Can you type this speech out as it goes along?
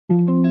Hi,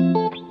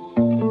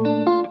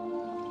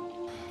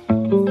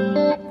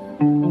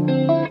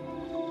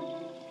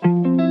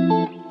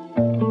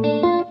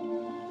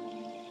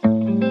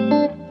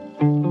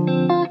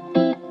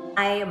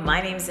 my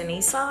name is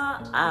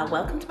Anissa.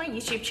 Welcome to my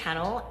YouTube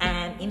channel,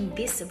 and in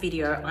this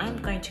video I'm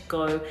going to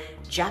go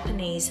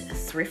Japanese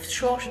thrift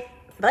shopping.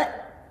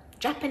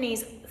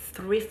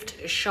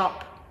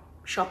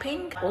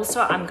 Also,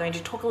 I'm going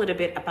to talk a little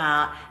bit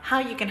about how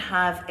you can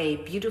have a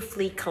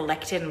beautifully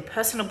collected and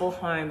personable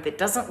home that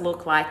doesn't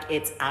look like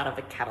it's out of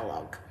a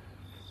catalog.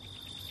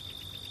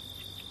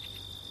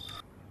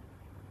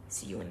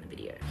 See you in the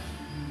video.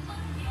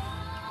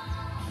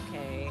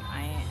 Okay,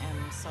 I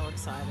am so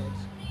excited.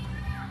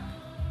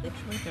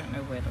 Literally don't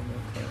know where to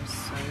look. There are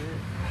so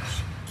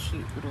much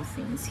cute little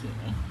things here.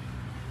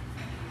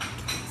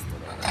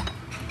 Oh my gosh.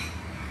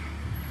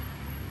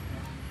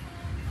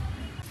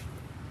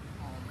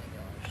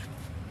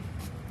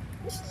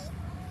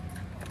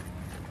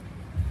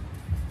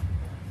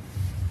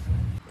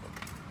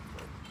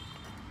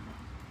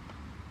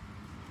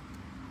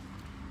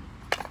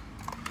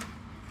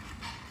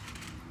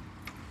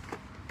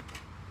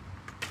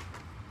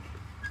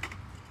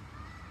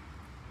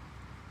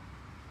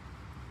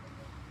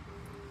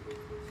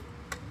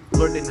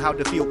 Learning how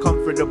to feel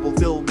comfortable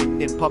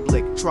filming in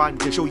public, trying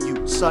to show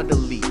you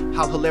subtly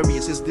how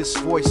hilarious is this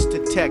voice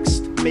to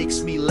text,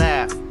 makes me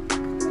laugh.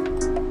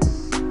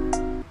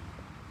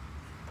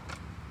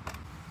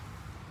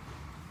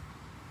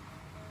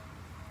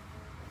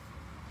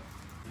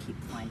 Keep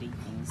finding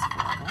things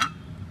further.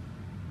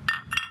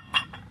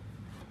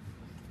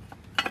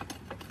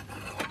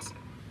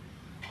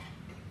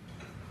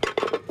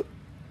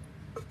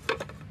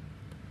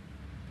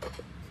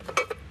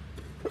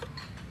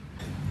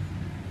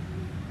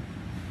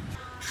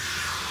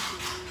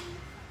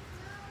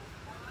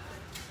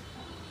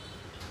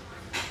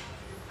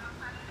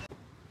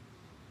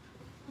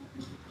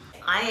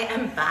 I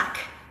am back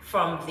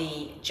from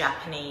the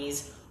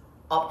Japanese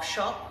op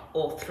shop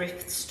or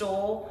thrift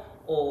store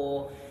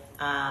or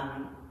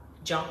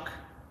junk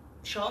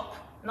shop.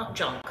 Not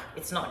junk,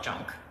 it's not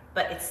junk,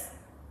 but it's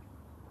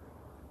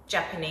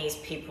Japanese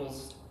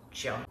people's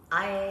junk.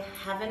 I've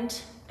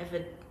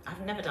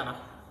never done a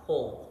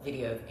haul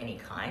video of any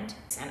kind,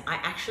 and I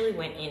actually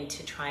went in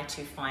to try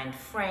to find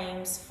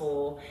frames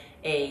for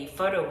a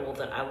photo wall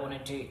that I want to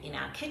do in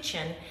our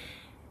kitchen,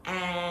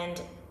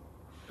 and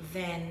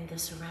then the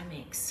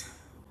ceramics.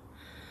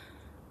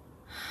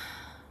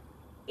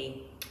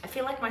 I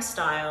feel like my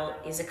style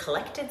is a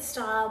collected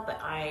style, but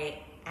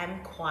I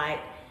am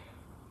quite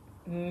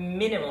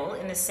minimal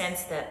in the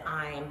sense that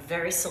I am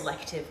very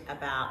selective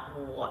about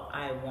what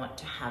I want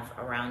to have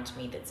around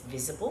me that's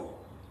visible.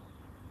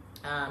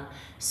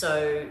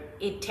 So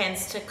it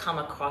tends to come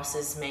across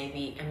as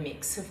maybe a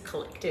mix of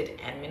collected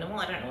and minimal.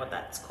 I don't know what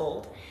that's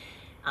called.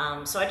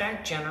 So I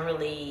don't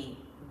generally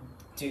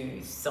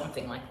do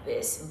something like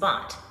this,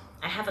 but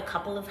I have a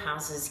couple of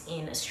houses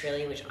in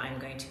Australia which I'm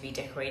going to be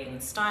decorating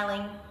and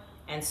styling,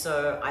 and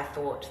so I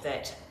thought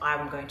that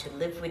I'm going to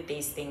live with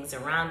these things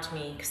around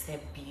me because they're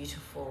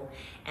beautiful.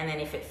 And then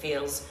if it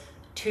feels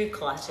too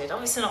cluttered,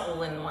 obviously not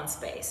all in one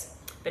space,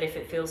 but if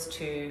it feels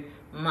too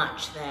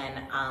much,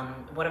 then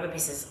whatever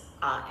pieces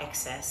are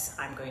excess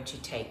I'm going to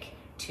take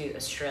to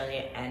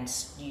Australia and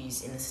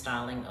use in the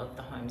styling of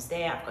the homes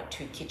there. I've got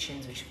 2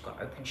 kitchens which have got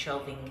open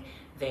shelving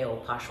there, or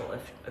partial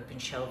open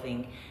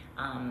shelving.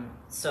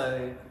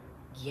 So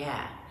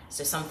yeah,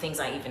 so some things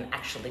I even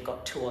actually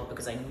got 2 of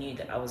because I knew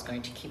that I was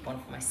going to keep one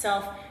for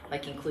myself,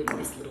 like including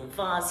this little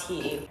vase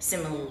here,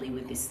 similarly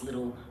with this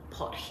little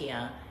pot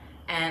here.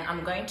 And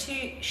I'm going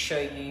to show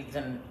you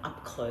them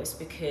up close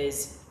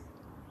because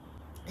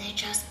they're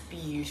just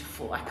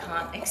beautiful. I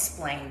can't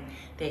explain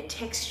their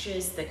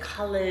textures, the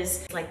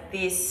colors, like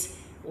this,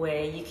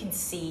 where you can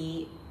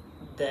see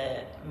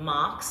the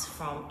marks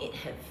from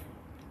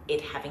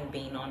it having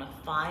been on a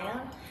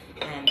fire,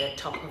 and the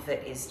top of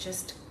it is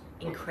just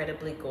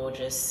incredibly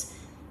gorgeous.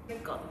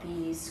 We've got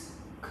these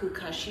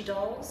kukashi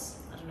dolls.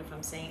 I don't know if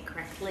I'm saying it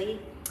correctly.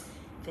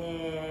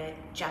 They're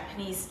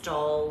Japanese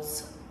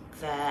dolls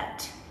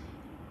that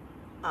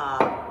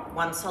are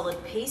one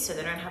solid piece, so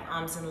they don't have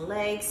arms and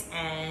legs,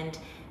 and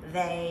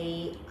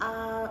they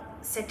are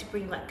said to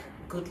bring like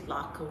good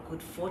luck or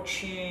good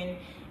fortune,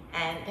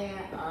 and they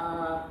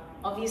are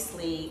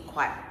obviously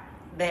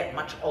they're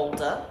much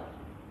older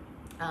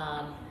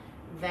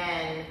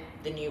than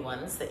the new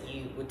ones that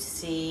you would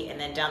see. And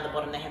then down the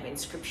bottom they have an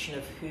inscription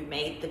of who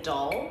made the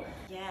doll.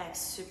 Yeah,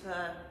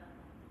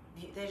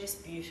 they're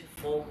just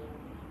beautiful.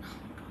 Oh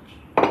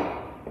my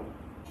gosh.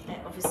 I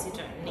obviously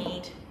don't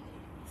need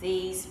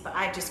these, but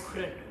I just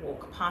couldn't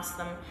walk past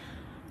them.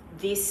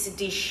 This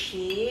dish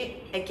here,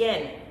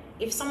 again,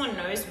 if someone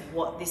knows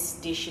what this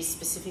dish is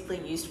specifically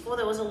used for,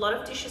 there was a lot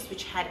of dishes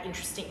which had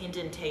interesting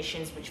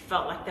indentations which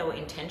felt like they were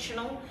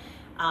intentional,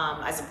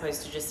 as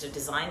opposed to just a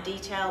design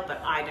detail,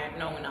 but I don't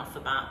know enough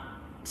about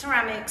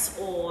ceramics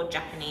or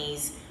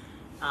Japanese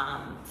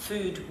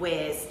food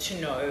wares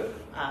to know.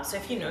 So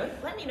if you know,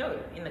 let me know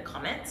in the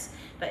comments.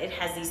 But it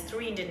has these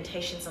 3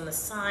 indentations on the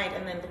side,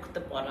 and then look at the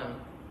bottom.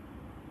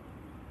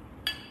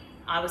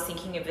 I was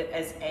thinking of it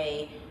as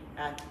a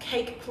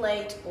cake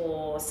plate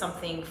or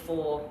something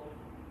for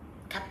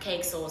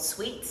cupcakes or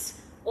sweets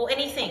or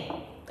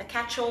anything. A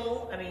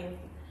catch-all, I mean,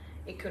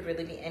 it could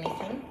really be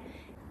anything.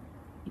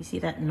 You see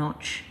that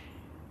notch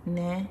in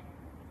there?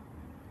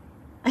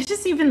 I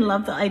just even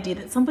love the idea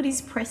that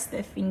somebody's pressed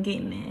their finger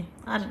in there.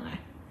 I don't know.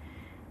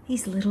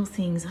 These little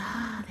things,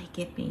 they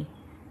get me.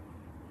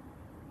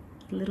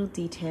 Little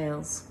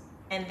details.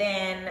 And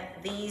then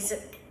these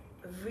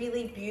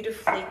really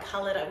beautifully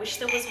colored, I wish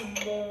there was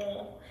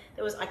more.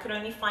 I could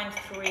only find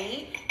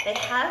 3. They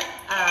have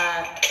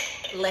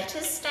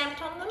letters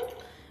stamped on them,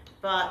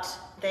 but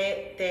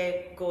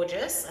they're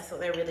gorgeous. I thought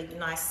they're really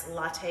nice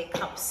latte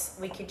cups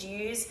we could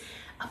use.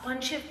 A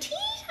bunch of teeny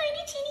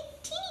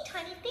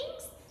tiny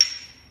things.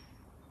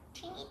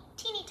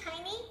 Teeny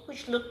tiny,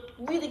 which look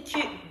really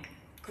cute,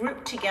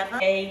 grouped together.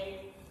 A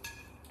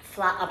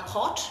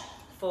pot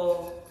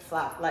for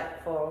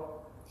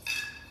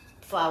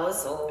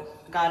flowers or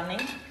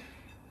gardening,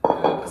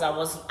 because I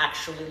was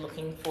actually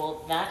looking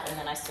for that, and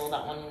then I saw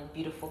that one in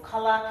beautiful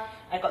color.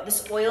 I got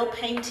this oil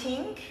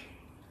painting.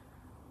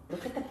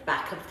 Look at the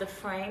back of the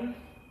frame.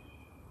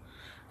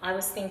 I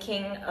was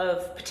thinking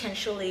of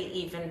potentially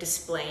even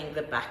displaying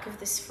the back of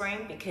this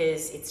frame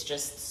because it's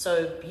just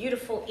so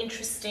beautiful,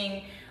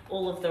 interesting.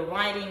 All of the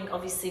writing,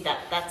 obviously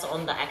that's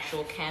on the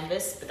actual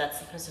canvas, but that's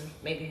the person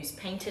maybe who's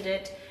painted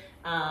it.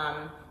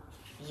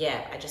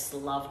 Yeah, I just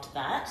loved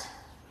that.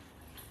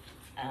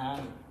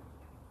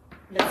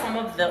 But some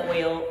of the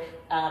oil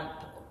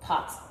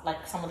parts,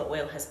 like some of the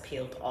oil has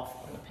peeled off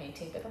on the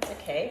painting, but that's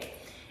okay.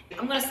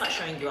 I'm gonna start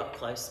showing you up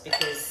close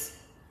because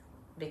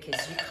you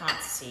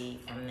can't see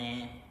from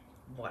there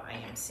what I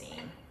am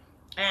seeing.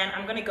 And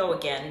I'm gonna go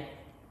again,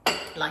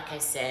 like I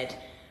said,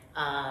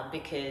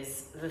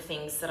 because the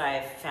things that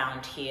I've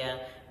found here,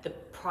 the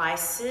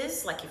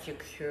prices, like if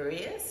you're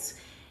curious,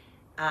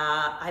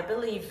 I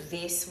believe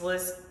this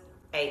was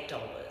 $8.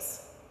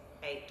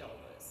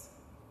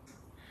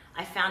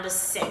 I found a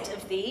set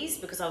of these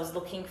because I was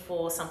looking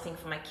for something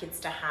for my kids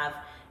to have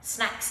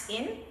snacks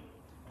in.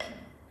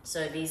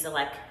 So these are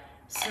like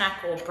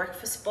snack or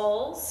breakfast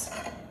bowls.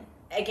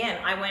 Again,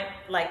 I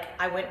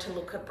went to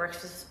look at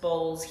breakfast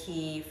bowls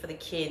here for the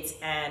kids,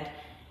 and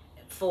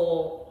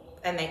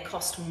they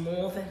cost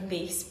more than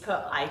these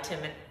per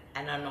item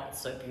and are not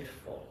so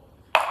beautiful.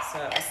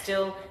 So I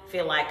still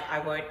feel like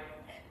I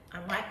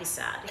might be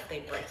sad if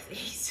they break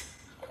these,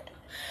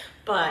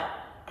 but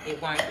it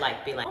won't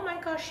be like, oh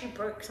my gosh, you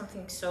broke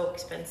something so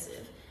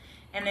expensive.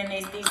 And then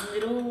there's these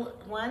little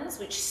ones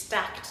which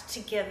stacked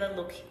together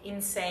look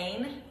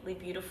insanely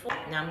beautiful.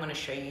 Now I'm going to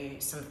show you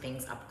some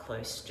things up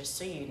close just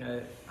so you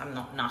know I'm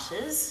not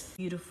nutters.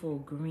 Beautiful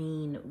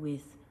green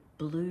with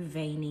blue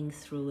veining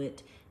through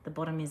it. The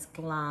bottom is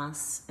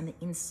glass and the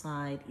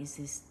inside is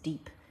this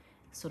deep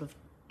sort of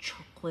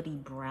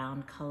chocolatey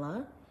brown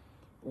color,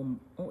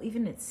 or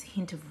even its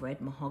hint of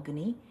red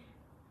mahogany.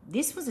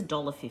 This was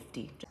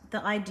 $1.50.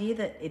 The idea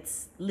that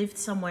it's lived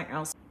somewhere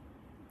else.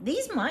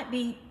 These might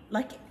be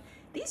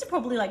these are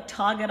probably like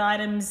Target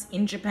items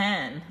in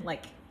Japan,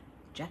 like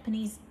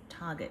Japanese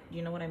Target,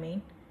 you know what I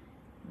mean?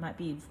 Might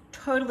be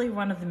totally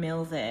run of the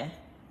mill there.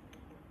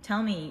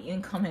 Tell me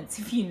in comments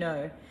if you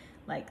know,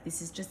 like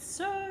this is just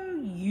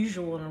so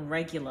usual and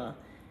regular.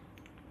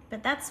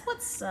 But that's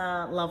what's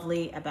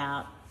lovely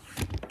about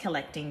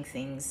collecting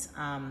things,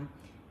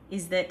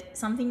 is that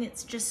something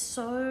that's just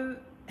so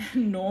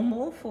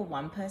normal for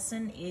one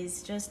person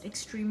is just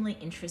extremely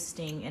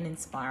interesting and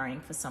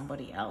inspiring for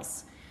somebody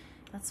else.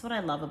 That's what I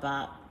love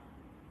about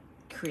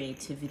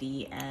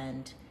creativity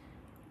and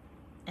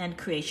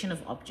creation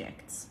of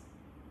objects.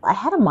 I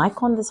had a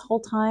mic on this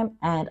whole time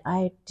and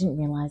I didn't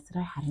realize that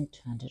I hadn't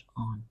turned it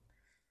on.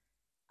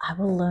 I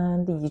will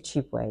learn the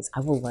YouTube ways.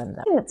 I will learn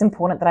that. It's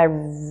important that I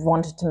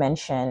wanted to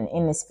mention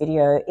in this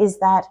video is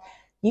that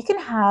you can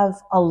have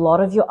a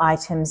lot of your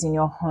items in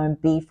your home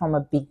be from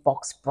a big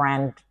box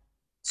brand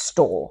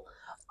store,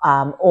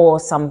 or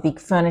some big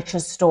furniture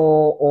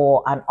store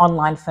or an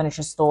online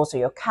furniture store. So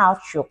your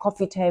couch, your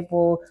coffee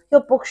table,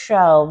 your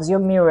bookshelves, your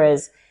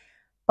mirrors.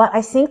 But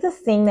I think the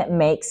thing that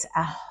makes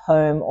a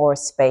home or a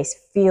space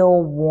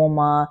feel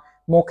warmer,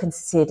 more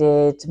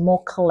considered,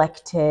 more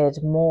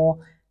collected, more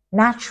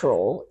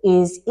natural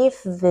is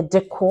if the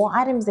decor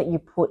items that you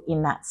put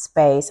in that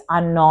space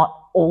are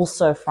not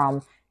also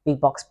from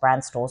big box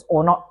brand stores,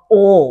 or not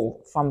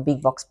all from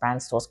big box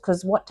brand stores.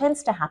 Because what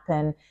tends to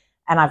happen,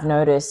 and I've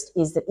noticed,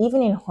 is that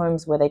even in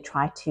homes where they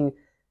try to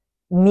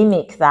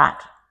mimic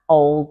that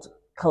old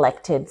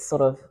collected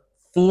sort of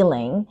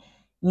feeling,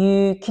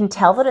 you can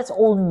tell that it's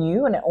all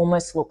new and it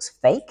almost looks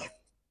fake.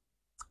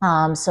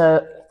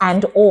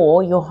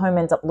 Or your home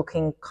ends up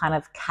looking kind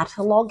of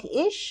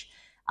catalog-ish.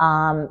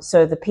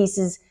 So the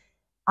pieces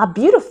are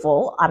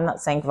beautiful. I'm not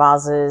saying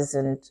vases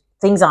and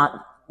things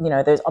aren't,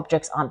 those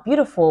objects aren't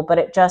beautiful, but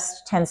it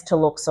just tends to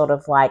look sort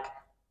of like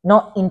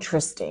not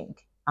interesting.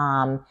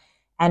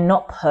 And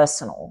not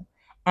personal.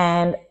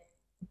 And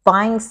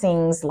buying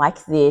things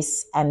like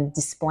this and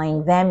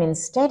displaying them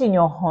instead in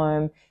your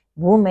home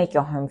will make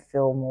your home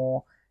feel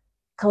more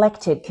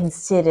collected,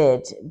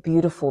 considered,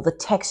 beautiful. The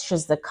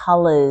textures, the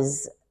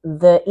colors,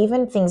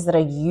 even things that are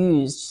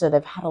used, so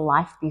they've had a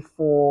life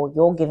before,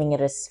 you're giving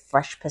it a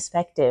fresh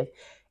perspective.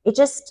 It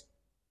just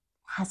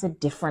has a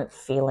different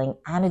feeling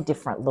and a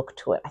different look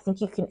to it. I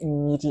think you can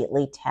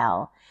immediately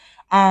tell.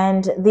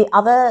 And the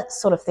other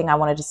sort of thing I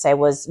wanted to say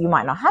was, you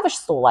might not have a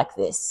store like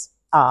this.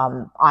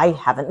 I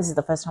haven't. This is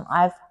the first time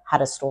I've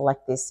had a store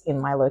like this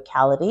in my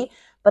locality,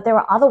 but there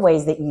are other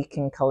ways that you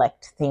can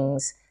collect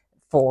things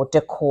for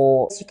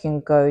decor. You can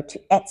go to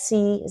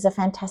Etsy, is a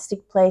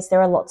fantastic place.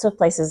 There are lots of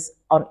places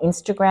on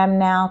Instagram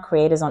now,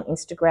 creators on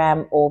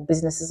Instagram or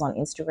businesses on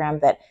Instagram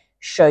that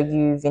show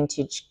you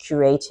vintage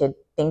curated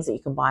things that you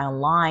can buy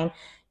online.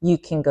 You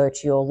can go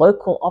to your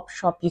local op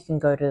shop. You can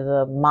go to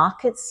the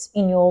markets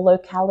in your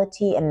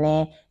locality, and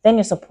then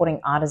you're supporting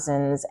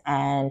artisans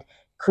and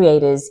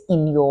creators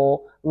in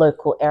your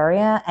local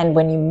area. And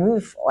when you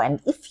move, and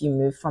if you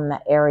move from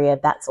that area,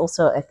 that's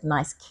also a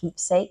nice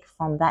keepsake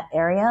from that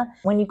area.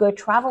 When you go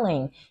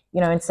traveling,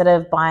 instead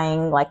of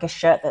buying like a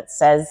shirt that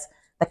says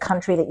the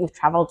country that you've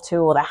traveled to,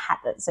 or the hat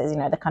that says,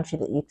 the country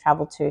that you've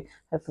traveled to,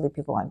 hopefully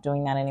people aren't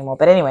doing that anymore.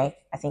 But anyway,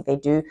 I think they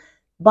do.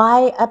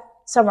 Buy a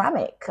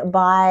ceramic,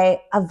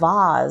 buy a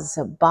vase,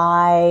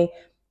 buy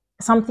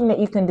something that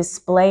you can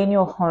display in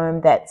your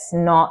home that's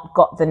not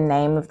got the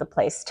name of the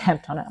place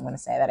stamped on it. I'm going to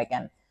say that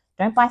again.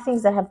 Don't buy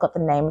things that have got the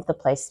name of the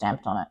place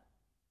stamped on it.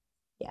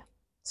 Yeah.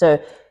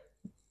 So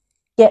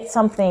get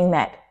something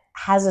that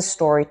has a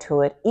story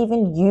to it.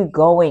 Even you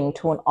going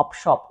to an op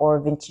shop or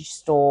a vintage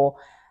store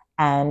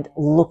and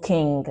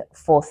looking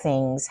for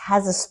things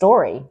has a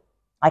story.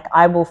 Like,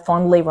 I will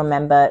fondly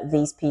remember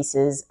these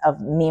pieces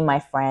of me and my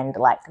friend,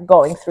 like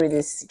going through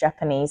this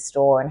Japanese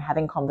store and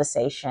having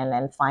conversation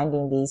and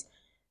finding these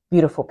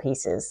beautiful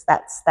pieces.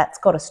 That's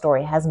got a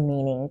story, has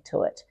meaning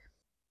to it.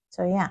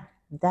 So yeah,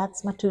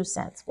 that's my 2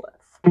 cents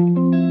worth.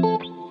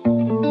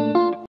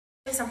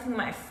 Something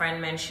my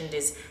friend mentioned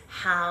is,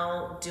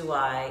 how do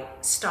I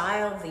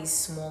style these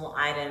small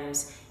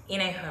items in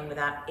a home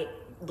without it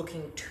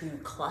looking too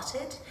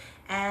cluttered?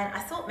 And I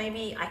thought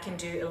maybe I can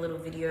do a little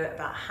video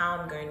about how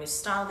I'm going to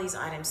style these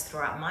items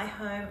throughout my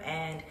home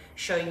and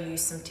show you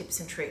some tips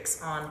and tricks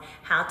on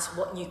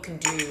what you can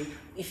do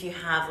if you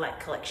have like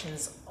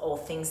collections or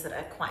things that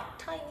are quite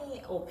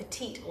tiny or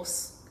petite or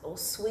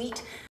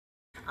sweet.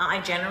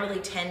 I generally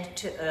tend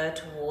to err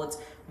towards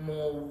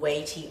more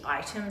weighty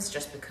items,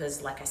 just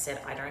because, like I said,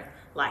 I don't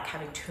like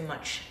having too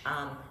much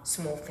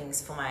small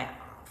things for my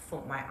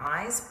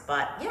eyes.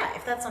 But yeah,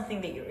 if that's something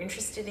that you're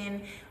interested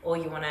in, or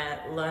you want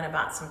to learn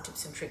about some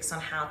tips and tricks on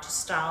how to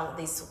style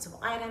these sorts of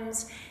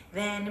items,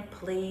 then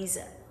please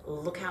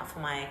look out for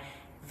my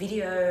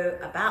video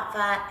about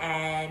that.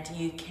 And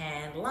you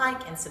can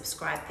like and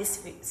subscribe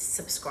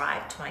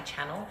to my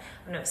channel.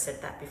 I've never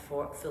said that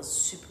before, it feels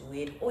super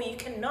weird. Or you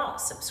cannot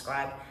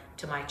subscribe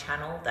to my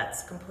channel,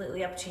 that's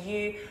completely up to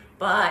you.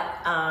 But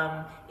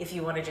if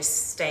you want to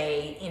just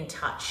stay in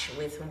touch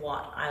with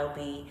what I'll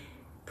be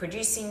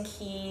producing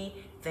here,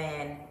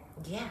 then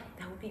yeah,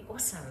 that would be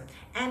awesome.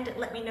 And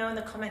let me know in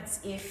the comments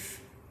if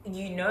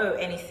you know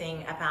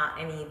anything about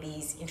any of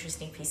these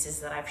interesting pieces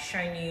that I've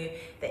shown you,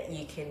 that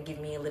you can give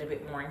me a little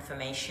bit more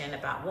information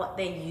about what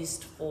they're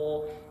used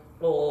for,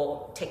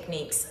 or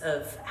techniques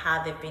of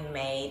how they've been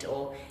made,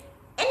 or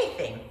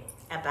anything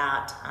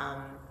about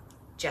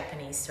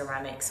Japanese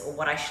ceramics, or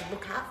what I should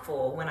look out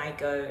for when I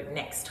go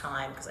next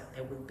time, because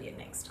there will be a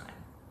next time.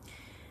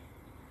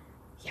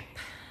 Yep,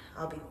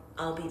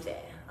 I'll be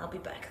there. I'll be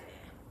back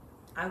there.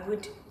 I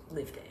would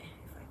live there.